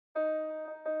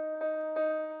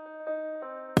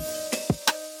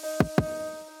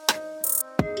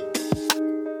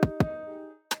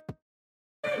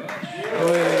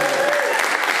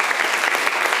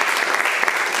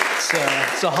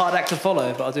It's a hard act to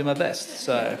follow, but I'll do my best.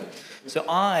 So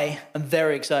I am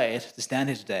very excited to stand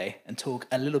here today and talk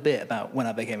a little bit about when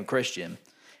I became a Christian.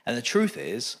 And the truth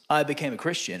is, I became a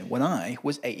Christian when I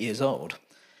was 8 years old.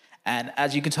 And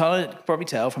as you can probably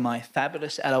tell from my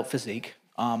fabulous adult physique,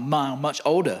 I'm much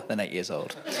older than 8 years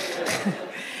old.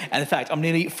 And in fact, I'm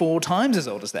nearly 4 times as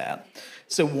old as that.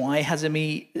 So why has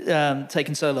it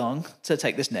taken so long to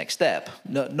take this next step?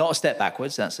 Not a step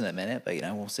backwards, that's in a minute, but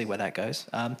we'll see where that goes.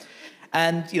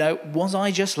 Was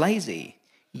I just lazy?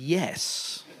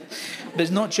 Yes. But it's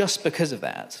not just because of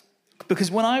that. Because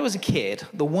when I was a kid,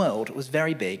 the world was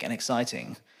very big and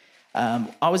exciting.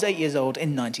 I was 8 years old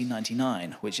in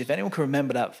 1999, which, if anyone can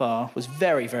remember that far, was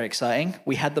very, very exciting.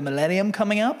 We had the millennium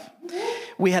coming up.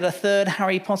 We had a third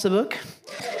Harry Potter book.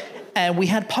 And we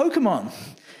had Pokemon.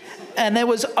 And there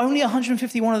was only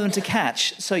 151 of them to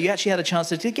catch, so you actually had a chance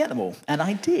to get them all. And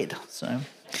I did. So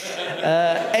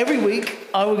every week,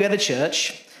 I would go to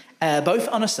church, both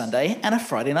on a Sunday and a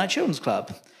Friday night children's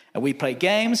club. And we'd play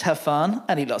games, have fun,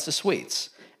 and eat lots of sweets.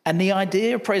 And the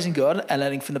idea of praising God and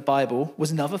learning from the Bible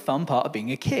was another fun part of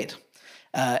being a kid,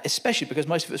 especially because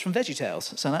most of it was from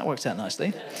VeggieTales, so that worked out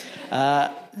nicely.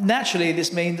 Naturally,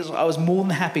 this means I was more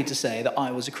than happy to say that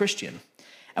I was a Christian.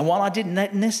 And while I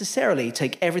didn't necessarily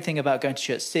take everything about going to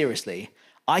church seriously,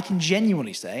 I can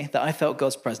genuinely say that I felt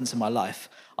God's presence in my life.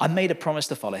 I made a promise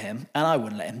to follow him, and I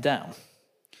wouldn't let him down.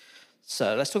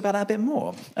 So let's talk about that a bit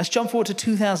more. Let's jump forward to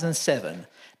 2007.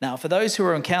 Now, for those who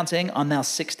are counting, I'm now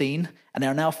 16, and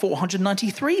there are now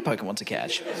 493 Pokemon to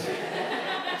catch.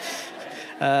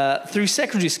 Through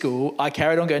secondary school, I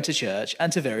carried on going to church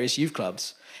and to various youth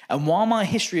clubs. And while my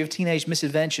history of teenage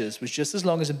misadventures was just as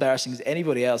long as embarrassing as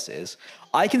anybody else's,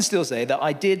 I can still say that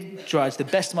I did try to the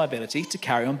best of my ability to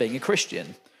carry on being a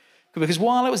Christian. Because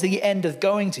while it was the end of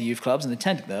going to youth clubs and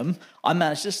attending them, I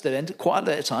managed to spend quite a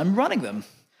bit of time running them.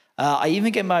 I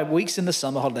even get my weeks in the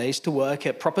summer holidays to work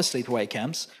at proper sleepaway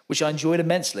camps, which I enjoyed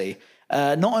immensely.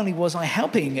 Not only was I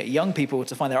helping young people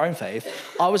to find their own faith,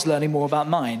 I was learning more about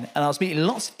mine, and I was meeting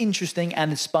lots of interesting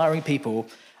and inspiring people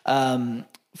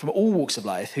from all walks of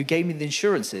life who gave me the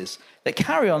assurances that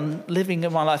carry on living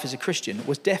my life as a Christian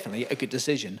was definitely a good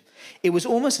decision. It was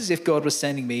almost as if God was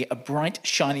sending me a bright,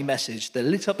 shiny message that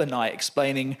lit up the night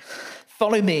explaining,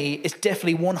 follow me is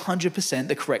definitely 100%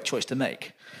 the correct choice to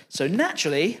make. So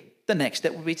naturally, the next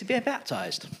step would be to be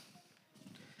baptised.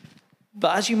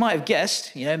 But as you might have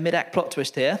guessed, mid-act plot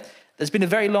twist here, there's been a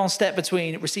very long step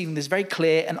between receiving this very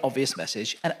clear and obvious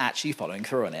message and actually following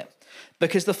through on it.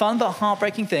 Because the fun but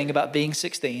heartbreaking thing about being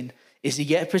 16 is you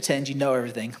get to pretend you know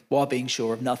everything while being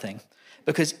sure of nothing.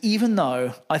 Because even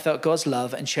though I felt God's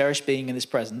love and cherished being in his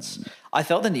presence, I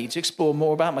felt the need to explore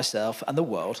more about myself and the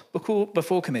world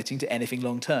before committing to anything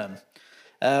long-term.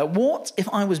 What if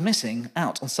I was missing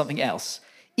out on something else,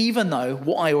 even though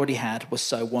what I already had was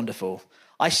so wonderful?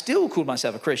 I still called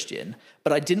myself a Christian,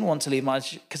 but I didn't want to leave my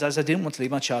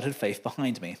childhood faith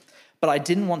behind me. But I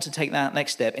didn't want to take that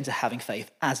next step into having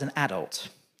faith as an adult.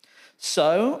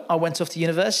 So I went off to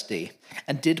university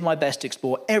and did my best to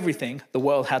explore everything the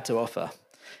world had to offer.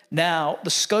 Now,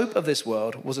 the scope of this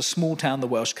world was a small town on the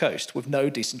Welsh coast with no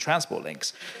decent transport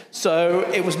links. So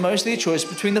it was mostly a choice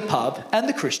between the pub and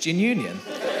the Christian Union.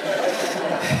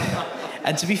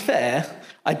 And to be fair,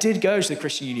 I did go to the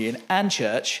Christian Union and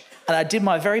church, and I did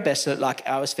my very best to look like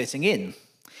I was fitting in,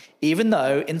 even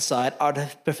though inside I'd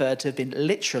have preferred to have been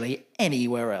literally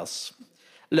anywhere else.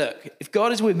 Look, if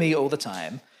God is with me all the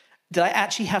time, did I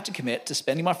actually have to commit to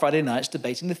spending my Friday nights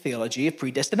debating the theology of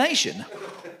predestination?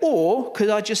 Or could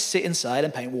I just sit inside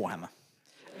and paint Warhammer?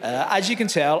 As you can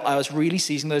tell, I was really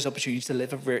seizing those opportunities to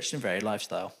live a rich and varied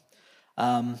lifestyle.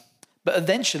 But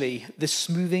eventually, this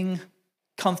smoothing,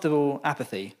 comfortable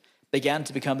apathy began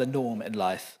to become the norm in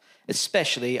life,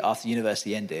 especially after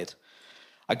university ended.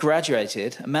 I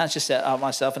graduated and managed to set up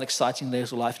myself an exciting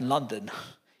little life in London.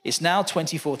 It's now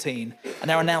 2014, and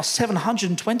there are now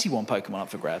 721 Pokemon up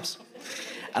for grabs.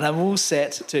 And I'm all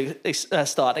set to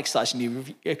start an exciting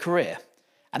new career.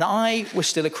 And I was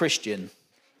still a Christian,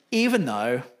 even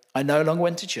though I no longer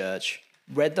went to church,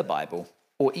 read the Bible,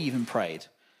 or even prayed.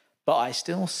 But I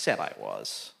still said I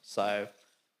was. So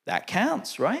that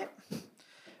counts, right?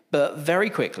 But very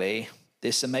quickly,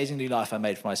 this amazing new life I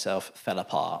made for myself fell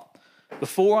apart.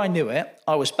 Before I knew it,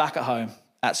 I was back at home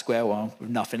at square one with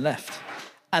nothing left.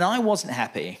 And I wasn't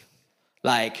happy,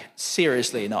 like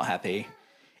seriously not happy.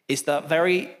 It's that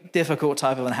very difficult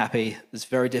type of unhappy that's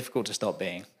very difficult to stop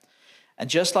being. And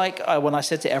just like when I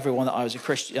said to everyone that I was a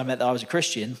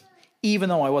Christian, even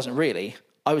though I wasn't really,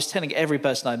 I was telling every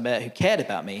person I met who cared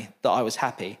about me that I was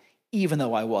happy, even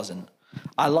though I wasn't.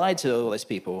 I lied to all those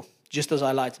people, just as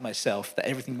I lied to myself that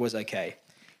everything was okay,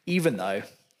 even though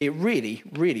it really,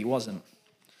 really wasn't.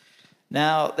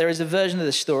 Now, there is a version of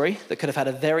the story that could have had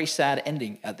a very sad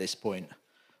ending at this point,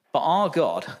 but our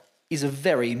God is a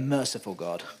very merciful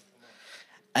God.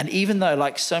 And even though,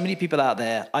 like so many people out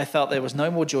there, I felt there was no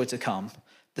more joy to come,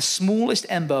 the smallest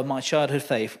ember of my childhood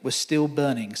faith was still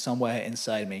burning somewhere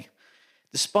inside me.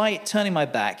 Despite turning my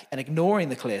back and ignoring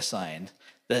the clear sign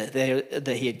that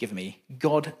he had given me,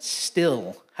 God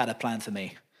still had a plan for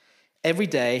me. Every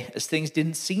day, as things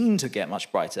didn't seem to get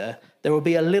much brighter, there would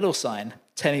be a little sign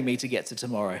telling me to get to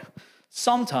tomorrow.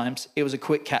 Sometimes it was a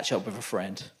quick catch-up with a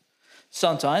friend.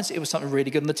 Sometimes it was something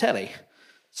really good on the telly.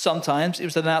 Sometimes it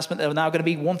was the announcement there were now going to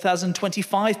be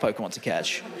 1,025 Pokemon to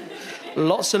catch.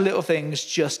 Lots of little things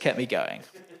just kept me going,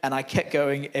 and I kept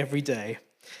going every day.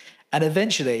 And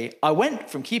eventually, I went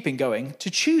from keeping going to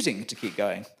choosing to keep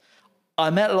going. I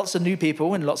met lots of new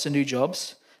people in lots of new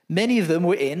jobs. Many of them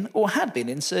were in or had been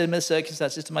in similar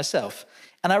circumstances to myself.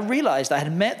 And I realized I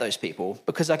had met those people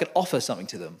because I could offer something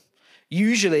to them.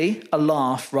 Usually a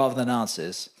laugh rather than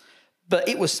answers. But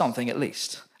it was something at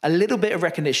least. A little bit of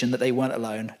recognition that they weren't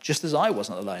alone, just as I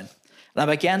wasn't alone. And I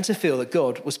began to feel that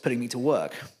God was putting me to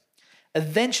work.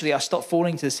 Eventually, I stopped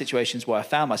falling into the situations where I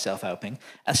found myself helping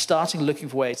and starting looking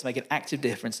for ways to make an active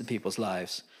difference in people's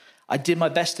lives. I did my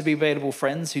best to be available to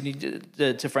friends who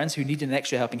needed an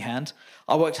extra helping hand.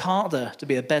 I worked harder to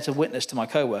be a better witness to my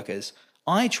co-workers.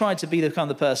 I tried to become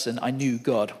the person I knew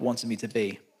God wanted me to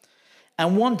be.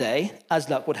 And one day, as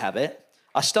luck would have it,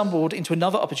 I stumbled into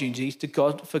another opportunity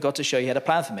for God to show He had a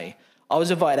plan for me. I was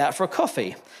invited out for a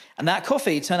coffee, and that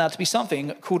coffee turned out to be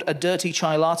something called a dirty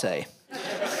chai latte.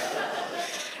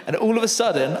 And all of a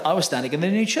sudden, I was standing in a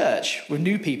new church with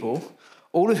new people,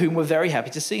 all of whom were very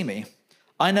happy to see me.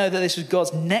 I know that this was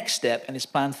God's next step in His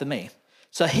plan for me.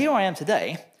 So here I am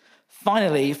today,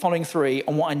 finally following through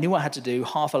on what I knew I had to do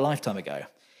half a lifetime ago.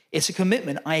 It's a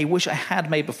commitment I wish I had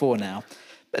made before now,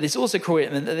 but it's also a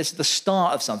commitment that this is the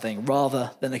start of something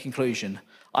rather than the conclusion.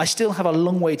 I still have a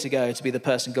long way to go to be the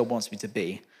person God wants me to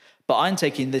be, but I'm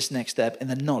taking this next step in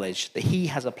the knowledge that He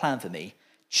has a plan for me,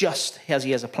 just as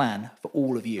He has a plan for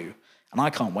all of you. And I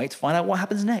can't wait to find out what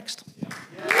happens next.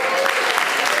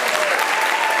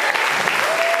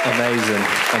 Amazing.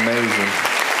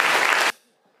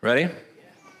 Ready?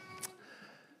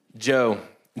 Joe,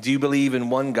 do you believe in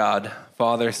one God,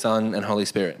 Father, Son, and Holy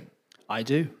Spirit? I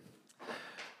do.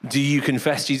 Do you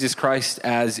confess Jesus Christ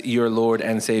as your Lord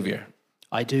and Savior?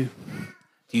 I do.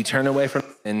 Do you turn away from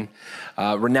sin,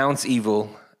 renounce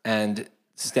evil, and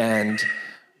stand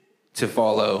to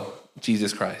follow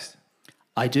Jesus Christ?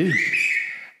 I do.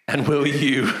 And will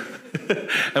you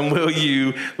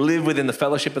live within the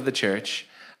fellowship of the church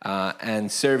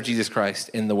and serve Jesus Christ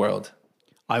in the world?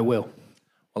 I will.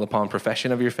 Well, upon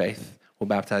profession of your faith, we'll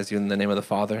baptize you in the name of the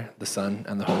Father, the Son,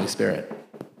 and the Holy Spirit.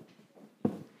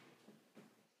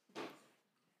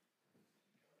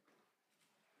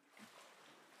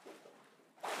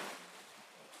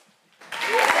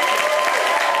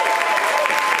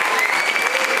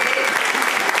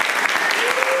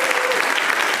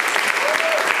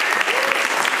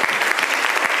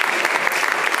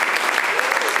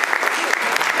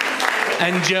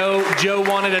 And Joe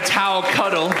wanted a towel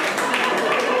cuddle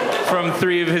from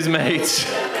 3 of his mates.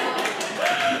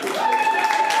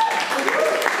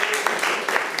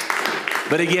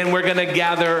 But again, we're going to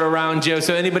gather around Joe.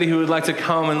 So anybody who would like to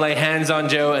come and lay hands on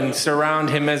Joe and surround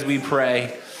him as we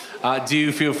pray,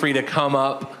 do feel free to come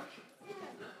up.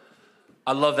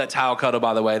 I love that towel cuddle,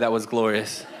 by the way. That was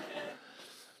glorious.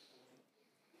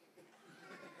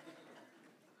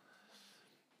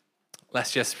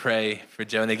 Let's just pray for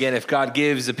Joe. And again, if God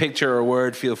gives a picture or a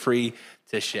word, feel free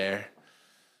to share.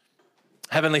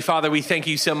 Heavenly Father, we thank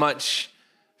you so much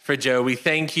for Joe. We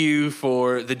thank you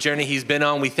for the journey he's been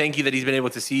on. We thank you that he's been able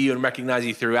to see you and recognize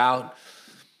you throughout.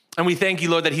 And we thank you,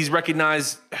 Lord, that he's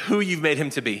recognized who you've made him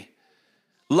to be.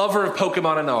 Lover of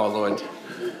Pokemon and all, Lord.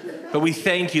 But we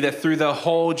thank you that through the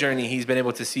whole journey, he's been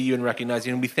able to see you and recognize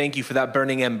you. And we thank you for that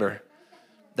burning ember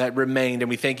that remained. And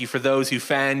we thank you for those who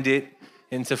fanned it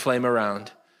into flame around.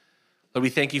 Lord, we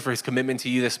thank you for his commitment to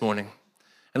you this morning.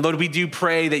 And Lord, we do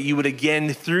pray that you would again,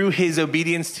 through his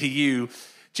obedience to you,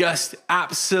 just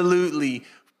absolutely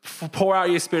pour out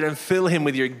your spirit and fill him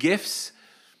with your gifts,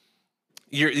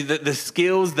 the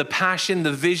skills, the passion,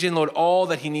 the vision, Lord, all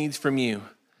that he needs from you.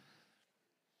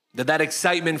 That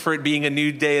excitement for it being a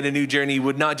new day and a new journey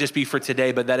would not just be for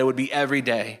today, but that it would be every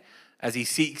day as he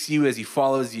seeks you, as he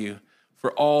follows you,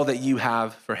 for all that you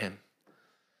have for him.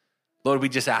 Lord, we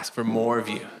just ask for more of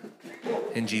you.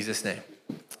 In Jesus' name,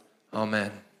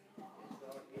 amen.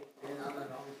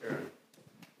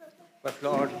 But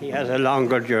Lord, he has a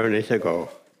longer journey to go.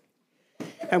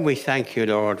 And we thank you,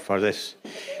 Lord, for this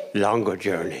longer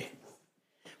journey,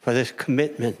 for this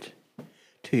commitment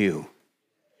to you.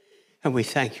 And we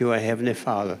thank you, our Heavenly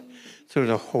Father, through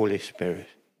the Holy Spirit.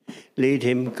 Lead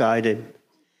him, guide him,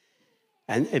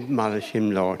 and admonish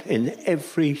him, Lord, in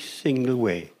every single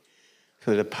way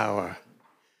through the power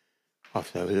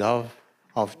of the love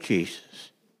of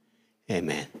Jesus.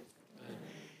 Amen.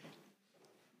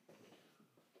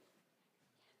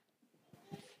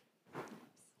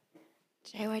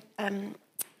 Joe, I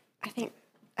think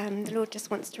the Lord just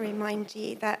wants to remind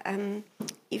you that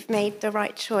you've made the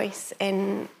right choice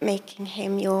in making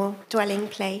him your dwelling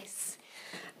place.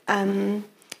 And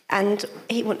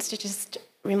he wants to just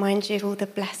remind you of all the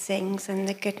blessings and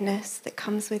the goodness that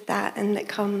comes with that, and that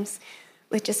comes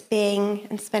with just being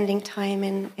and spending time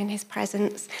in his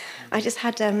presence. I just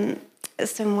had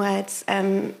some words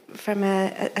from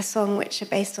a song which are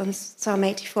based on Psalm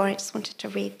 84. I just wanted to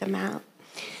read them out.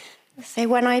 So,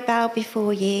 when I bow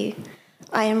before you,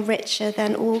 I am richer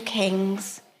than all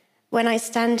kings. When I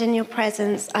stand in your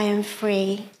presence, I am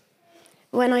free.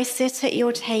 When I sit at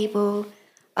your table,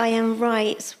 I am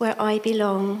right where I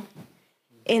belong.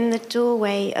 In the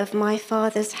doorway of my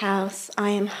Father's house, I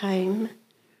am home.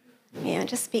 Yeah,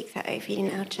 just speak that over you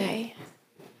now, Joe.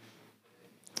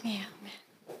 Yeah.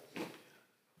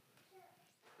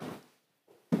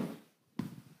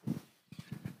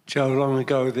 Joe, long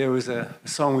ago there was a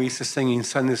song we used to sing in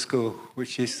Sunday school,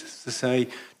 which is to say,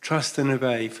 trust and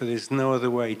obey, for there's no other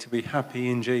way to be happy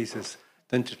in Jesus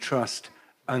than to trust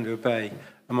and obey.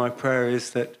 And my prayer is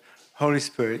that, Holy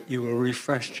Spirit, you will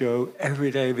refresh Joe every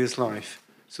day of his life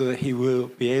so that he will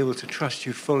be able to trust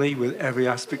you fully with every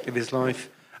aspect of his life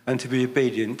and to be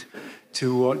obedient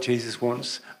to what Jesus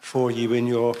wants for you in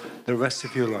the rest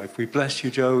of your life. We bless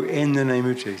you, Joe, in the name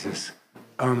of Jesus.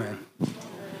 Amen.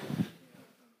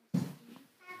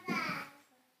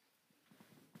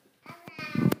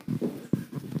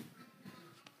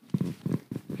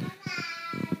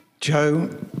 Joe,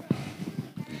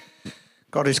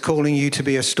 God is calling you to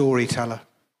be a storyteller,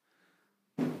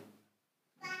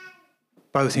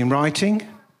 both in writing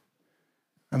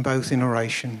and both in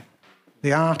oration.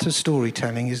 The art of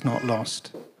storytelling is not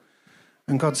lost.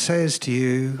 And God says to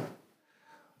you,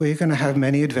 we're going to have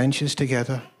many adventures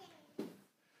together.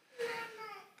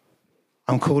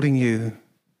 I'm calling you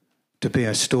to be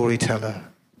a storyteller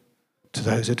to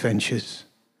those adventures,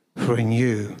 for in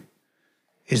you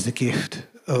is the gift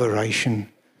of oration,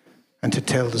 and to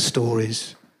tell the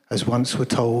stories as once were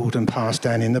told and passed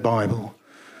down in the Bible,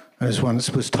 and as once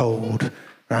was told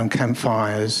around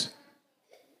campfires,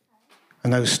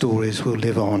 and those stories will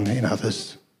live on in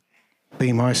others.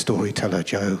 Be my storyteller,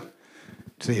 Joe,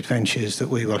 to the adventures that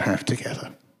we will have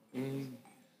together.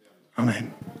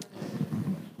 Amen.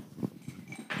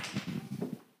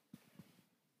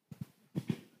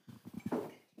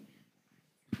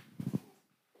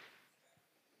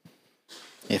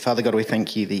 Yeah, Father God, we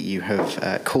thank you that you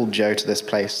have called Joe to this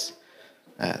place,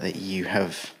 that you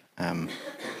have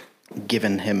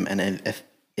given him an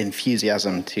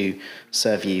enthusiasm to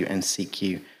serve you and seek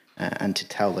you and to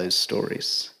tell those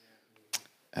stories.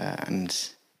 And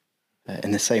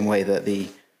in the same way that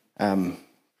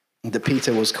that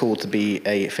Peter was called to be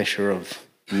a fisher of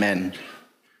men,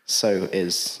 so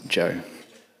is Joe.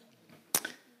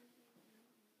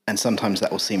 And sometimes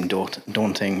that will seem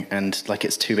daunting and like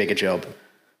it's too big a job.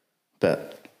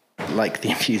 But like the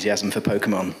enthusiasm for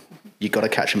Pokemon, you've got to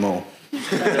catch them all.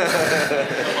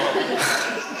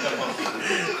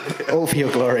 All for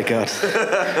your glory, God.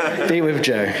 Be with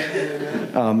Joe.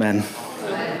 Amen.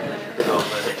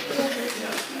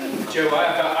 Joe,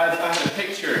 I have a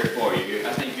picture for you.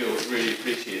 I think you'll really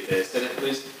appreciate this. And it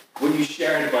was when you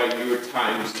shared about your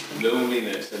times of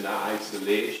loneliness and that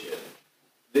isolation.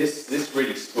 This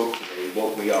really spoke to me,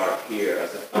 what we are here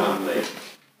as a family.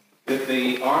 That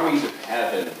the armies of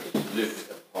heaven looked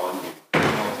upon you,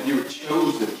 and you were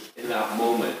chosen in that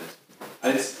moment.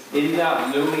 And it's in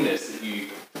that loneliness that you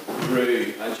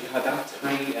grew, and you had that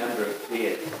tiny ember of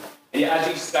faith. And yet, as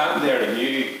you stand there and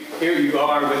here you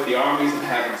are with the armies of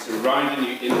heaven surrounding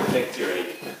you in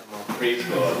victory. Praise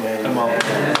God. Come on.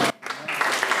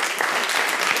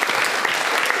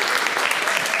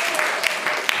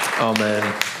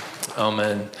 Amen.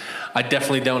 Amen. I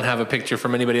definitely don't have a picture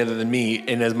from anybody other than me,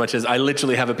 in as much as I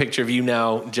literally have a picture of you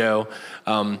now, Joe,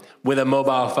 with a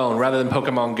mobile phone. Rather than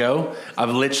Pokemon Go, I've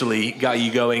literally got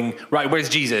you going, right, where's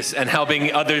Jesus? And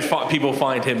helping other people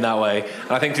find him that way.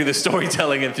 And I think through the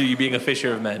storytelling and through you being a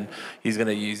fisher of men, he's going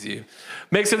to use you.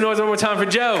 Make some noise one more time for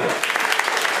Joe.